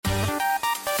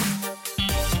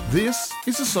This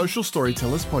is a Social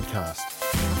Storytellers podcast.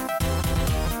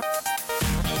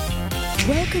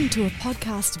 Welcome to a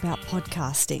podcast about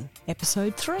podcasting,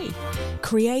 episode 3,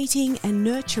 creating and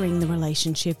nurturing the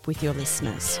relationship with your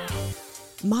listeners.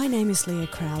 My name is Leah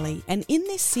Crowley, and in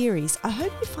this series, I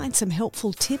hope you find some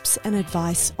helpful tips and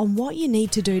advice on what you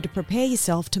need to do to prepare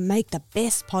yourself to make the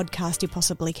best podcast you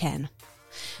possibly can.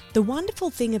 The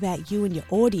wonderful thing about you and your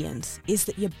audience is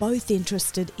that you're both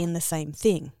interested in the same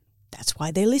thing. That's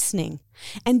why they're listening.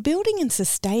 And building and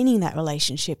sustaining that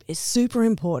relationship is super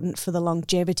important for the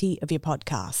longevity of your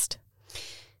podcast.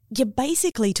 You're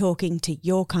basically talking to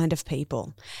your kind of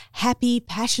people. Happy,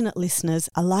 passionate listeners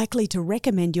are likely to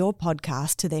recommend your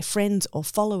podcast to their friends or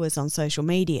followers on social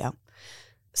media.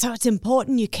 So it's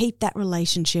important you keep that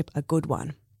relationship a good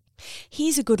one.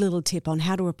 Here's a good little tip on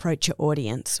how to approach your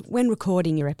audience when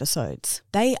recording your episodes.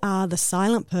 They are the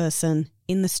silent person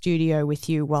in the studio with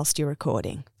you whilst you're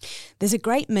recording. There's a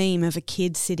great meme of a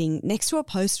kid sitting next to a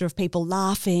poster of people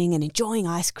laughing and enjoying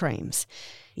ice creams.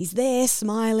 He's there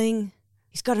smiling.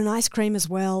 He's got an ice cream as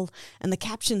well, and the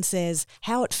caption says,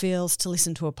 "How it feels to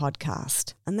listen to a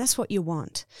podcast." And that's what you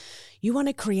want. You want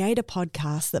to create a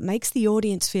podcast that makes the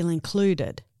audience feel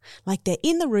included, like they're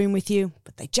in the room with you,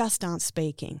 but they just aren't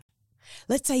speaking.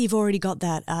 Let's say you've already got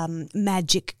that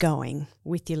magic going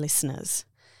with your listeners.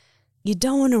 You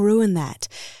don't want to ruin that.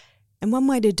 And one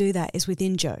way to do that is with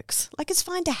in-jokes. Like, it's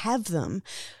fine to have them,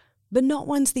 but not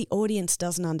ones the audience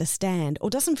doesn't understand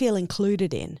or doesn't feel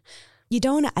included in. You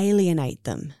don't want to alienate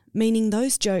them, meaning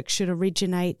those jokes should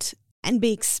originate and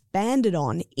be expanded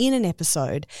on in an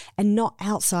episode and not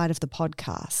outside of the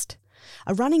podcast.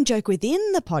 A running joke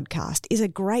within the podcast is a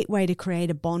great way to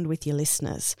create a bond with your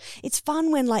listeners. It's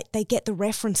fun when they get the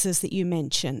references that you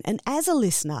mention, and as a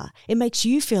listener, it makes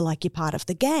you feel like you're part of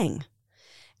the gang.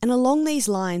 And along these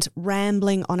lines,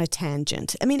 rambling on a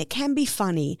tangent. It can be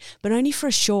funny, but only for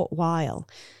a short while.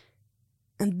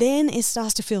 And then it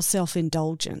starts to feel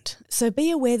self-indulgent. So be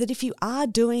aware that if you are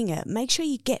doing it, make sure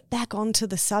you get back onto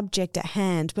the subject at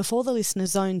hand before the listener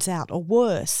zones out, or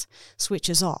worse,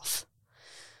 switches off.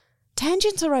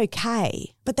 Tangents are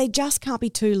okay, but they just can't be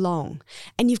too long,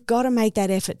 and you've got to make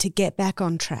that effort to get back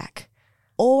on track.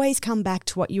 Always come back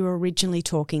to what you were originally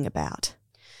talking about.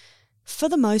 For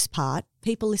the most part,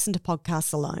 people listen to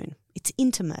podcasts alone. It's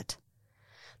intimate.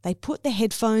 They put the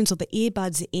headphones or the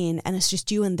earbuds in and it's just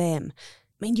you and them.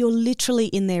 You're literally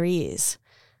in their ears.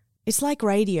 It's like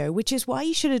radio, which is why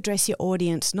you should address your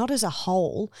audience not as a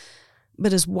whole,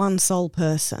 but as one sole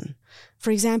person. For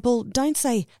example, don't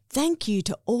say thank you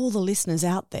to all the listeners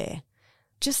out there.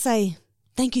 Just say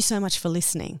thank you so much for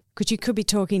listening, because you could be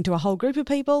talking to a whole group of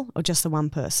people or just the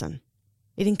one person.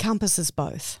 It encompasses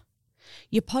both.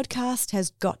 Your podcast has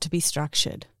got to be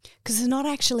structured, because it's not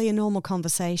actually a normal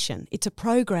conversation. It's a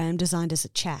program designed as a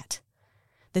chat.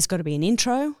 There's got to be an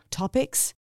intro,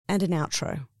 topics, and an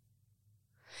outro.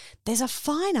 There's a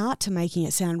fine art to making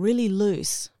it sound really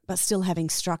loose, but still having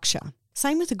structure.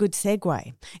 Same with a good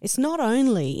segue. It's not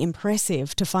only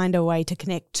impressive to find a way to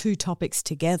connect two topics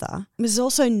together, but it's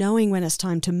also knowing when it's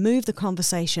time to move the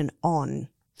conversation on.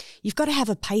 You've got to have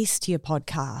a pace to your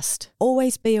podcast.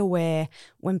 Always be aware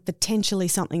when potentially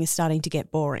something is starting to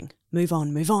get boring. Move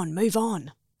on, move on, move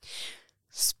on.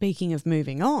 Speaking of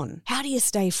moving on, how do you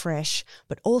stay fresh,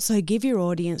 but also give your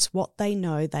audience what they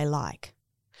know they like?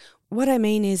 What I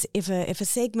mean is, if a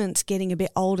segment's getting a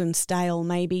bit old and stale,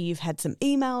 maybe you've had some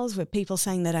emails with people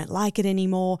saying they don't like it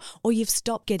anymore, or you've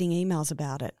stopped getting emails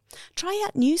about it. Try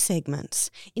out new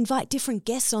segments. Invite different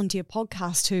guests onto your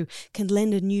podcast who can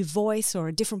lend a new voice or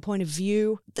a different point of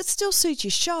view that still suits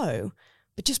your show,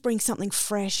 but just bring something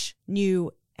fresh,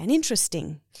 new, and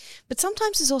interesting. But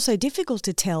sometimes it's also difficult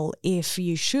to tell if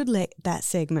you should let that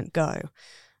segment go.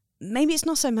 Maybe it's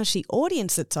not so much the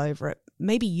audience that's over it.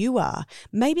 Maybe you are.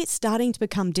 Maybe it's starting to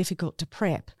become difficult to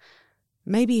prep.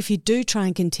 Maybe if you do try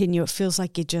and continue, it feels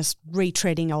like you're just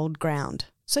retreading old ground.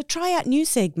 So try out new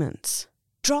segments.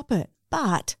 Drop it,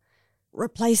 but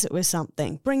replace it with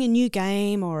something. Bring a new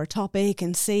game or a topic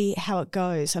and see how it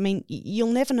goes.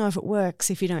 You'll never know if it works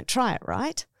if you don't try it,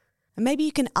 right? And maybe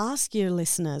you can ask your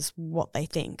listeners what they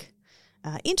think.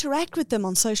 Interact with them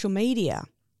on social media.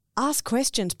 Ask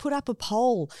questions, put up a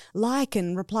poll, like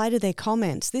and reply to their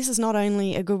comments. This is not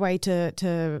only a good way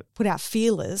to put out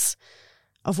feelers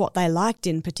of what they liked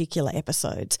in particular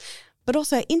episodes, but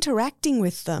also interacting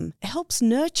with them helps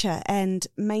nurture and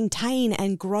maintain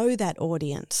and grow that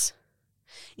audience.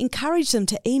 Encourage them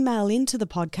to email into the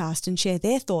podcast and share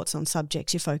their thoughts on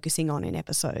subjects you're focusing on in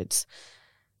episodes.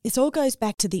 This all goes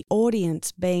back to the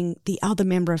audience being the other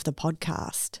member of the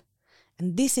podcast.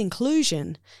 And this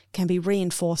inclusion can be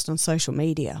reinforced on social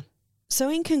media. So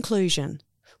in conclusion,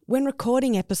 when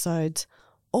recording episodes,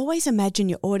 always imagine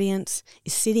your audience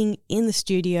is sitting in the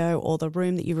studio or the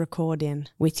room that you record in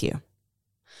with you.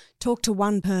 Talk to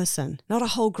one person, not a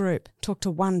whole group. Talk to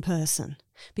one person,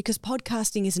 because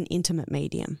podcasting is an intimate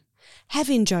medium. Have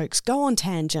in-jokes, go on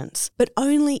tangents, but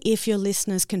only if your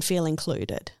listeners can feel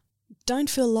included. Don't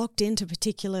feel locked into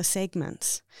particular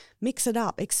segments. Mix it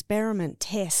up, experiment,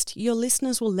 test. Your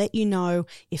listeners will let you know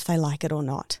if they like it or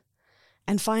not.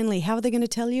 And finally, how are they going to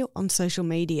tell you? On social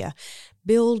media.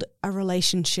 Build a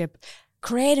relationship.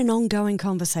 Create an ongoing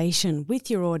conversation with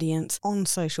your audience on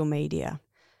social media.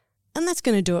 And that's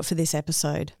going to do it for this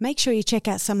episode. Make sure you check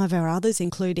out some of our others,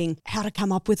 including how to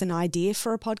come up with an idea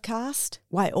for a podcast,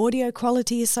 why audio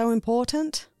quality is so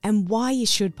important, and why you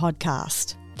should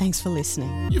podcast. Thanks for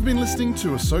listening. You've been listening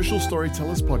to a Social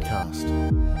Storytellers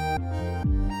podcast.